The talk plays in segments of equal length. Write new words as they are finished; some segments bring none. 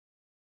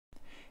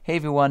Hey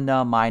everyone,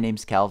 my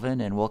name's Calvin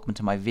and welcome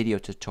to my video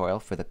tutorial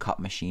for the Cut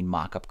Machine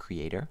Mockup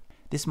Creator.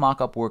 This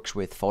mockup works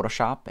with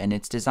Photoshop and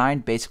it's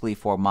designed basically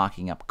for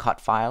mocking up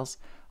cut files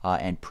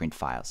and print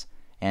files.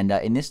 And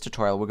in this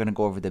tutorial we're going to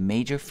go over the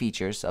major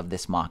features of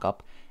this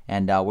mockup,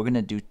 and we're going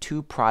to do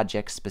two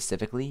projects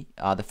specifically.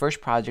 The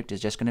first project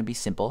is just going to be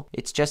simple.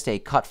 It's just a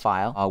cut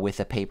file with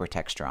a paper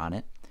texture on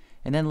it.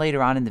 And then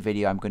later on in the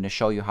video I'm going to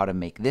show you how to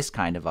make this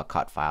kind of a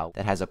cut file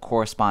that has a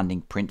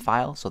corresponding print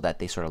file so that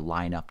they sort of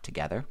line up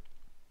together.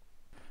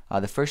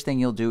 The first thing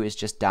you'll do is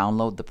just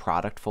download the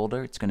product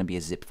folder. It's going to be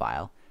a zip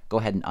file. Go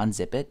ahead and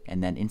unzip it,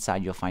 and then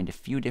inside you'll find a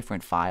few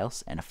different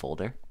files and a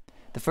folder.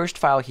 The first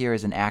file here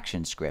is an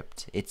action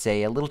script. It's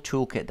a little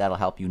toolkit that'll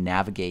help you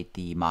navigate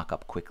the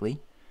mockup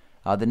quickly.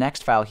 The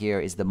next file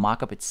here is the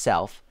mockup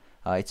itself.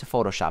 It's a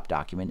Photoshop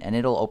document and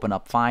it'll open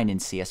up fine in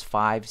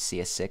CS5,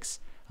 CS6,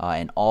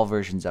 and all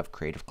versions of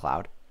Creative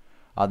Cloud.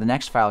 The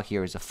next file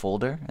here is a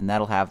folder, and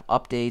that'll have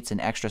updates and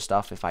extra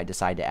stuff if I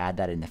decide to add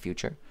that in the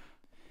future.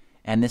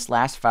 And this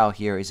last file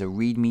here is a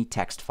README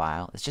text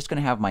file. It's just going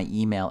to have my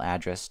email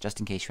address just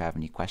in case you have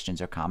any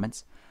questions or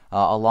comments,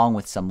 along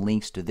with some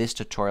links to this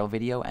tutorial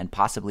video and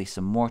possibly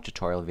some more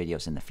tutorial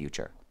videos in the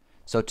future.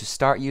 So to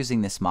start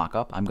using this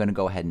mockup, I'm going to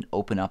go ahead and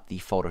open up the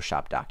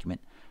Photoshop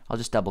document. I'll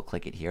just double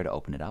click it here to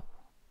open it up.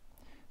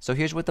 So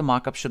here's what the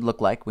mockup should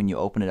look like when you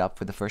open it up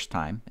for the first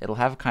time. It'll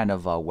have a kind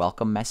of a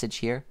welcome message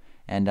here,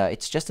 and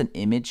it's just an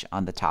image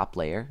on the top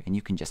layer, and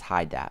you can just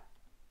hide that.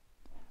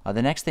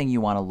 The next thing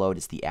you want to load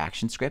is the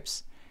action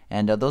scripts,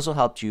 and those will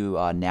help you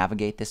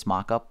navigate this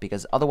mockup,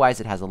 because otherwise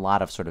it has a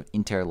lot of sort of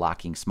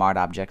interlocking smart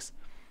objects,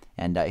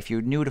 and if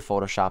you're new to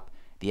Photoshop,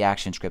 the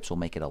action scripts will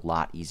make it a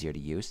lot easier to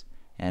use.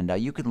 And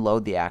you can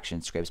load the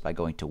action scripts by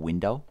going to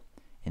Window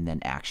and then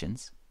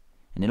Actions,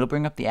 and it'll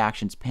bring up the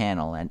Actions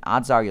panel, and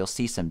odds are you'll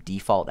see some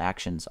default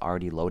actions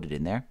already loaded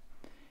in there,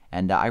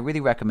 and I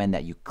really recommend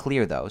that you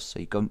clear those. So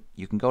you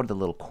can go to the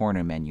little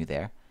corner menu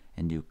there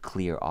and do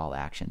Clear All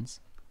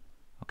Actions.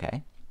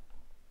 Okay.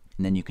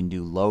 And then you can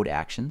do Load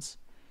Actions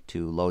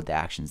to load the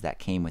actions that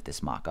came with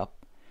this mockup.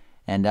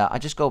 And I'll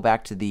just go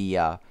back to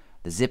the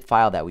zip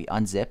file that we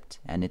unzipped,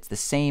 and it's the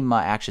same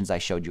actions I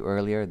showed you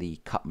earlier, the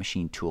Cut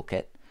Machine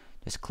Toolkit.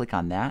 Just click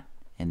on that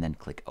and then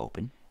click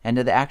Open. And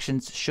the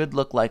actions should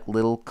look like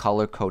little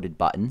color-coded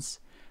buttons.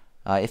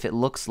 If it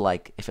looks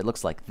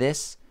like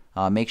this,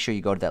 make sure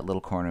you go to that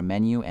little corner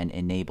menu and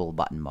enable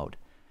button mode.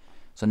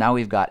 So now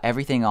we've got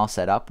everything all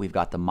set up. We've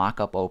got the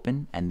mockup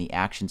open and the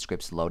action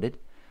scripts loaded.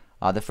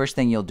 The first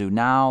thing you'll do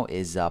now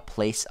is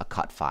place a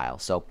cut file.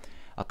 So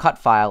a cut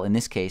file in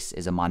this case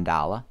is a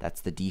mandala.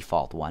 That's the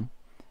default one.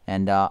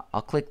 And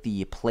I'll click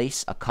the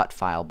Place a Cut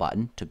File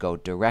button to go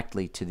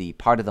directly to the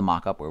part of the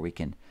mockup where we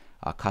can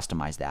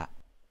customize that.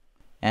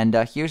 And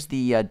here's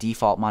the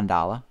default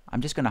mandala.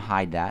 I'm just going to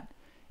hide that.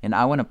 And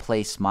I want to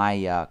place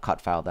my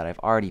cut file that I've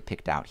already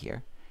picked out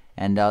here.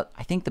 And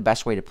I think the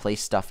best way to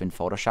place stuff in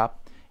Photoshop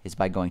is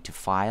by going to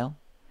File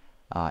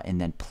and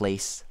then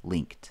Place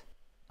Linked.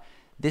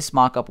 This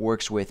mockup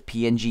works with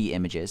PNG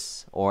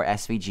images or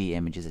SVG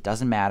images. It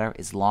doesn't matter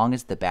as long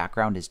as the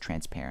background is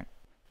transparent.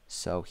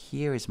 So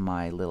here is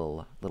my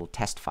little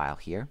test file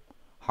here,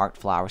 Heart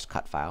Flowers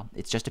cut file.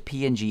 It's just a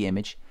PNG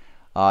image.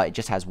 It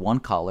just has one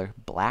color,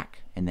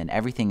 black, and then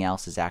everything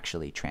else is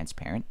actually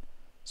transparent.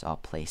 So I'll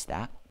place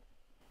that.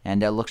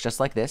 And it looks just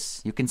like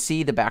this. You can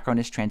see the background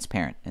is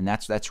transparent, and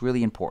that's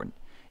really important.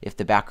 If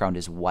the background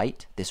is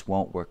white, this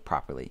won't work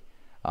properly.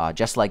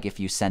 Just like if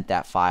you sent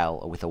that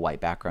file with a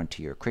white background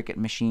to your Cricut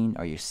machine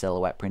or your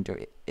Silhouette printer,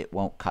 it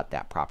won't cut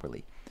that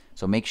properly.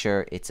 So make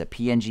sure it's a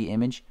PNG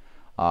image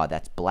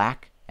that's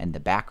black and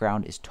the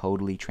background is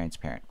totally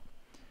transparent.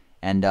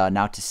 And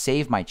now to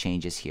save my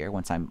changes here,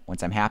 once I'm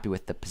happy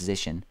with the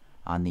position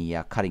on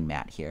the cutting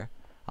mat here,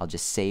 I'll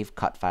just save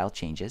cut file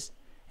changes,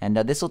 and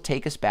this will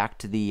take us back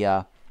to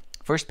the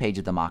first page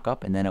of the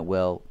mockup, and then it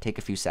will take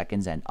a few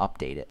seconds and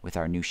update it with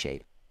our new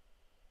shape.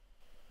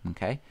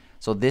 Okay.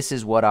 So this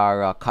is what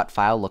our cut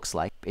file looks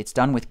like. It's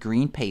done with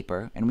green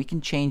paper, and we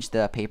can change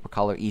the paper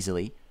color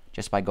easily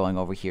just by going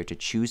over here to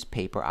Choose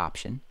Paper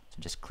option. So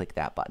just click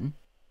that button.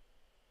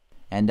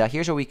 And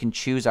here's where we can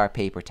choose our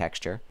paper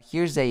texture.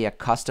 Here's a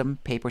custom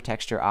paper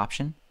texture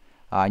option.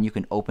 And you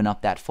can open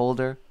up that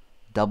folder,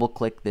 double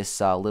click this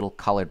little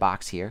colored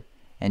box here,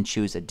 and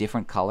choose a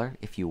different color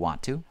if you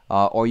want to.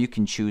 Or you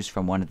can choose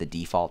from one of the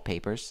default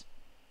papers.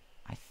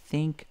 I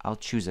think I'll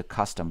choose a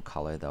custom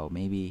color though,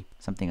 maybe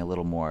something a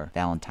little more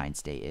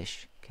Valentine's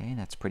Day-ish. Okay,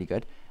 that's pretty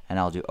good. And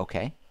I'll do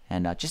OK.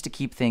 And just to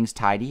keep things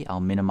tidy, I'll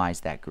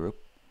minimize that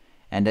group.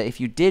 And if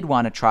you did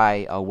want to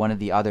try one of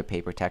the other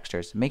paper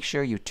textures, make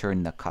sure you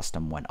turn the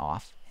custom one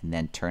off and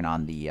then turn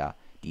on the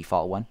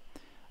default one.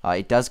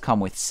 It does come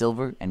with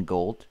silver and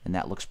gold, and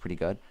that looks pretty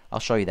good. I'll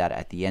show you that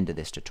at the end of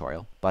this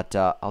tutorial. But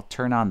I'll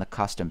turn on the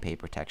custom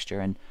paper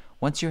texture, and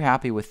once you're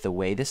happy with the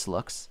way this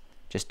looks,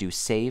 just do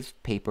Save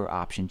Paper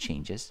Option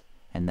Changes,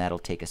 and that'll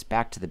take us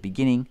back to the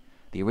beginning,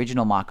 the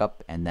original mockup,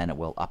 and then it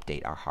will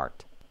update our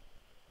heart.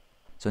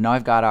 So now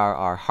I've got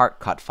our heart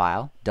cut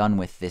file done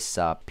with this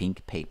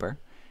pink paper.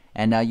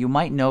 And you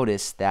might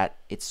notice that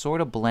it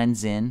sort of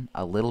blends in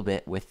a little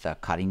bit with the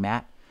cutting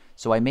mat.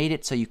 So I made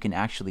it so you can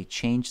actually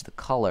change the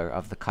color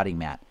of the cutting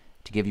mat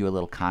to give you a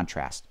little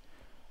contrast.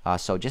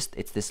 So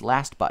it's this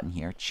last button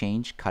here,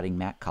 change cutting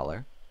mat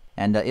color.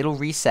 And it'll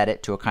reset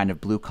it to a kind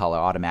of blue color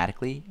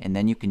automatically. And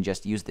then you can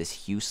just use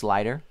this hue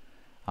slider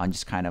and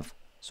just kind of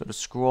sort of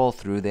scroll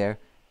through there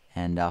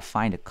and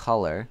find a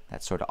color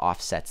that sort of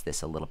offsets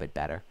this a little bit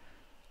better.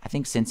 I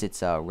think since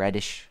it's a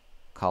reddish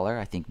color,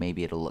 I think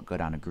maybe it'll look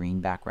good on a green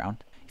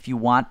background. If you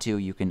want to,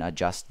 you can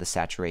adjust the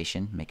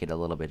saturation, make it a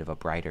little bit of a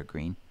brighter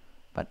green,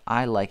 but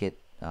I like it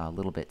a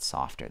little bit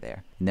softer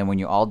there. And then when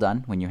you're all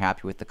done, when you're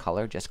happy with the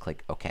color, just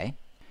click OK.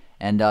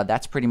 And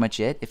that's pretty much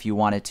it. If you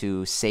wanted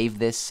to save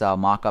this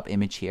mock-up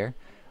image here,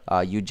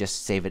 you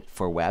just save it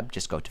for web.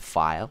 Just go to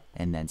File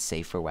and then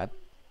Save for Web.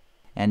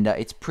 And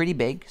it's pretty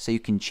big, so you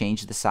can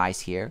change the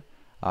size here.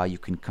 You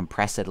can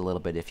compress it a little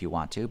bit if you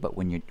want to, but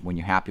when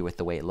you're happy with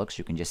the way it looks,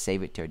 you can just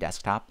save it to your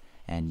desktop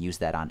and use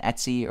that on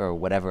Etsy or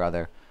whatever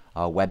other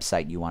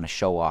website you want to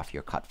show off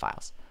your cut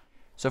files.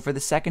 So for the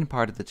second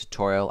part of the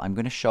tutorial, I'm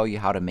going to show you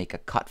how to make a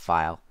cut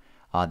file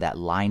that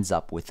lines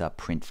up with a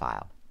print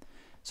file.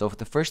 So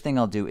the first thing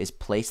I'll do is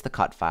place the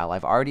cut file.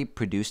 I've already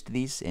produced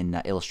these in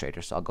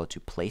Illustrator, so I'll go to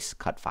Place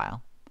Cut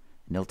File,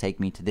 and it'll take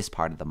me to this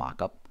part of the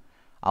mockup.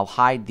 I'll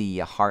hide the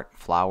heart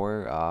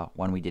flower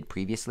one we did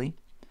previously,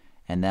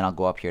 and then I'll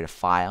go up here to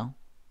File,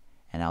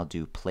 and I'll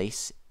do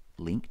Place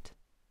Linked.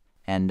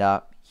 And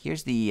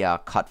here's the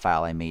cut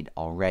file I made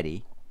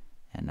already,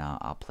 and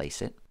I'll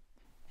place it.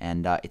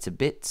 And it's a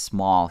bit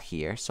small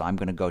here, so I'm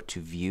going to go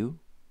to View,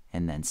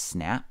 and then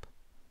Snap,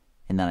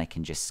 and then I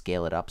can just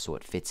scale it up so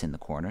it fits in the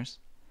corners.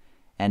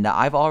 And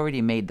I've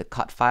already made the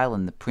cut file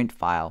and the print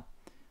file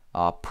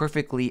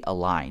perfectly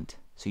aligned.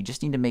 So you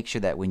just need to make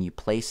sure that when you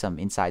place them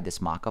inside this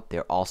mockup,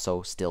 they're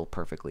also still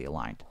perfectly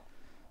aligned.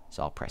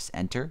 So I'll press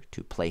Enter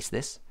to place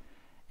this,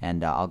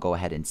 and I'll go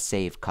ahead and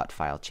save cut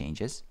file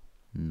changes.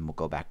 And we'll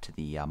go back to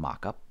the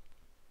mockup.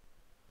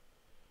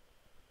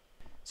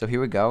 So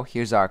here we go.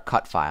 Here's our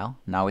cut file.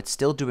 Now it's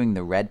still doing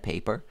the red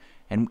paper,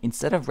 and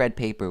instead of red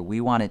paper,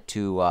 we want it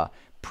to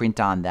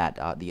print on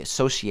that the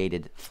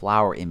associated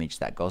flower image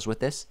that goes with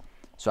this.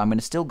 So I'm going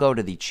to still go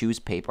to the Choose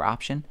Paper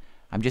option.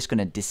 I'm just going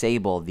to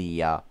disable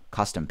the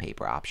Custom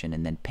Paper option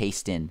and then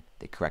paste in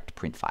the correct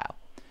print file.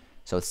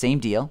 So same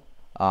deal.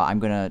 I'm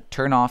going to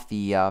turn off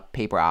the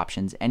paper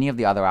options. Any of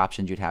the other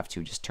options you'd have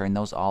to just turn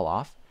those all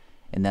off.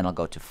 And then I'll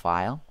go to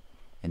File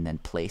and then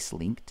Place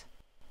Linked.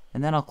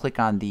 And then I'll click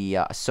on the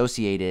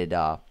associated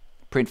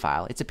print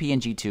file. It's a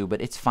PNG too, but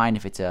it's fine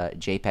if it's a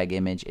JPEG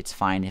image. It's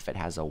fine if it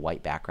has a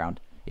white background.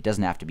 It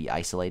doesn't have to be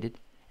isolated.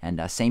 And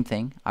same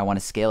thing, I want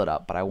to scale it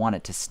up, but I want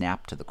it to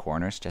snap to the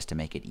corners just to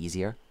make it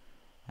easier.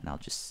 And I'll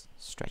just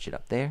stretch it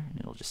up there, and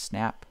it'll just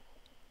snap,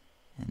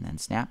 and then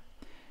snap.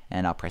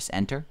 And I'll press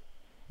Enter.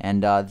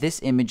 And this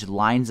image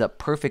lines up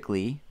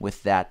perfectly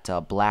with that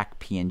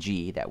black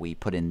PNG that we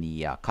put in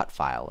the cut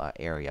file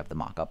area of the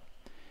mockup.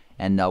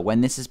 And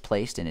when this is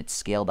placed and it's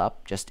scaled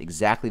up just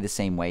exactly the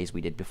same way as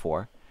we did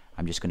before,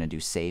 I'm just going to do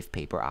Save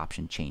Paper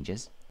Option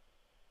Changes.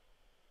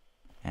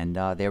 And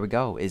there we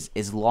go.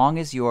 As long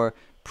as your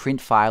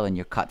print file and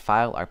your cut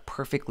file are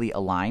perfectly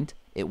aligned,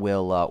 it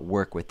will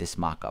work with this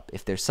mockup.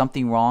 If there's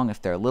something wrong, if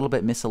they're a little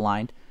bit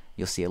misaligned,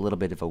 you'll see a little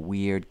bit of a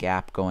weird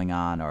gap going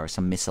on or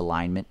some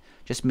misalignment.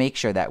 Just make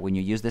sure that when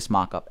you use this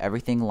mockup,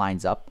 everything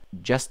lines up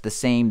just the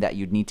same, that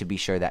you'd need to be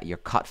sure that your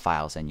cut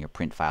files and your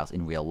print files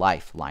in real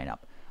life line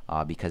up.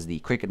 Because the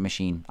Cricut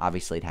machine,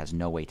 obviously it has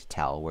no way to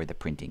tell where the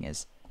printing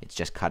is. It's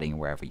just cutting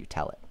wherever you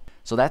tell it.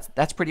 So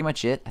that's pretty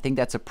much it. I think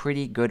that's a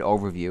pretty good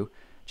overview.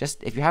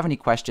 Just if you have any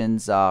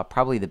questions,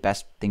 probably the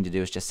best thing to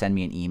do is just send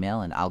me an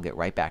email and I'll get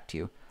right back to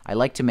you. I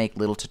like to make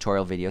little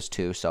tutorial videos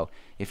too, so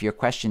if your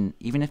question,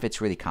 even if it's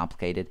really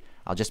complicated,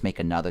 I'll just make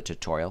another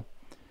tutorial.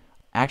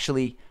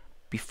 Actually,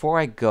 before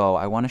I go,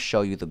 I want to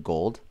show you the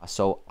gold.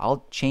 So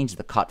I'll change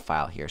the cut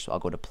file here. So I'll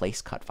go to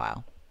Place Cut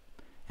File,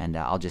 and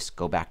I'll just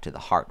go back to the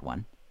heart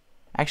one.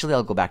 Actually,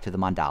 I'll go back to the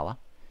mandala,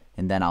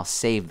 and then I'll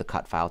save the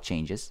cut file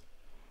changes.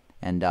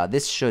 And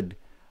this should,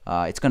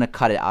 it's going to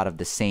cut it out of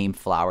the same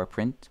flower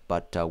print,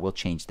 but we'll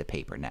change the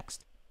paper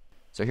next.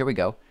 So here we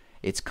go.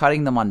 It's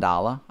cutting the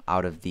mandala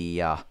out of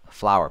the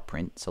flower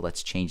print, so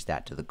let's change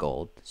that to the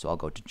gold. So I'll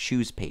go to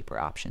Choose Paper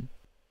option,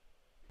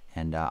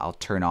 and I'll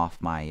turn off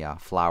my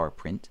flower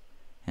print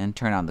and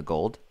turn on the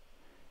gold.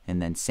 And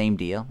then same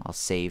deal, I'll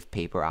save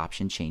paper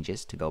option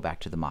changes to go back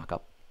to the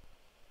mockup.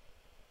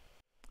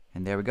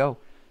 And there we go.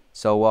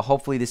 So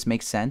hopefully this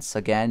makes sense.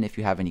 Again, if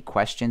you have any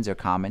questions or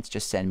comments,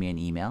 just send me an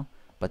email.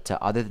 But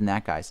other than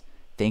that, guys,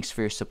 thanks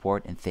for your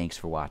support and thanks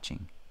for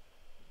watching.